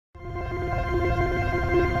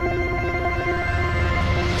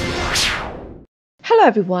Hello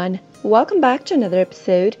everyone, welcome back to another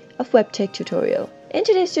episode of Webtech Tutorial. In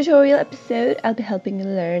today's tutorial episode, I'll be helping you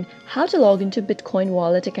learn how to log into Bitcoin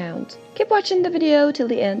wallet account. Keep watching the video till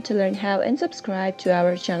the end to learn how and subscribe to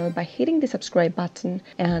our channel by hitting the subscribe button,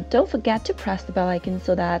 and don't forget to press the bell icon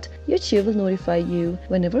so that YouTube will notify you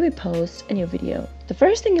whenever we post a new video. The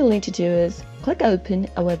first thing you'll need to do is click open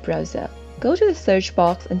a web browser. Go to the search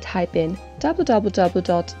box and type in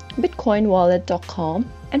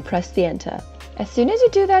www.Bitcoin.con and press the enter. As soon as you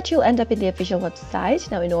do that, you'll end up in the official website.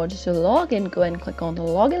 Now in order to log in, go and click on the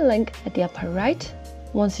login link at the upper right.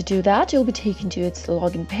 Once you do that, you'll be taken to its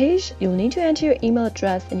login page. You'll need to enter your email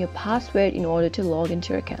address and your password in order to log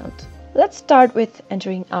into your account. Let's start with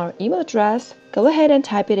entering our email address. Go ahead and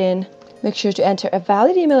type it in. Make sure to enter a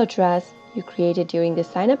valid email address you created during the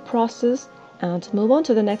sign up process and move on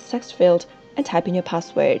to the next text field and type in your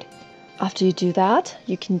password. After you do that,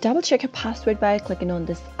 you can double check your password by clicking on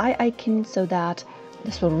this eye icon so that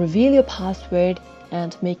this will reveal your password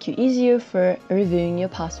and make you easier for reviewing your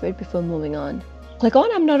password before moving on. Click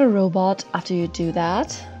on I'm not a robot after you do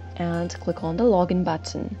that and click on the login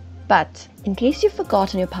button. But in case you've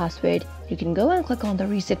forgotten your password, you can go and click on the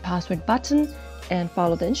reset password button and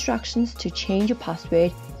follow the instructions to change your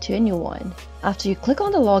password to a new one. After you click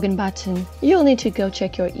on the login button, you'll need to go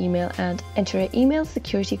check your email and enter an email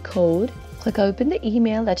security code. Click open the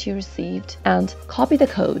email that you received and copy the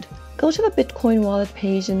code. Go to the Bitcoin wallet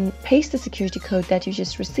page and paste the security code that you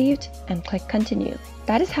just received and click continue.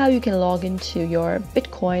 That is how you can log into your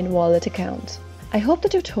Bitcoin wallet account. I hope the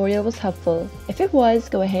tutorial was helpful. If it was,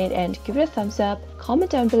 go ahead and give it a thumbs up.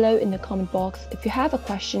 Comment down below in the comment box if you have a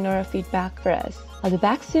question or a feedback for us. I'll be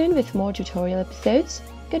back soon with more tutorial episodes.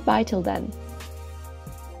 Goodbye till then.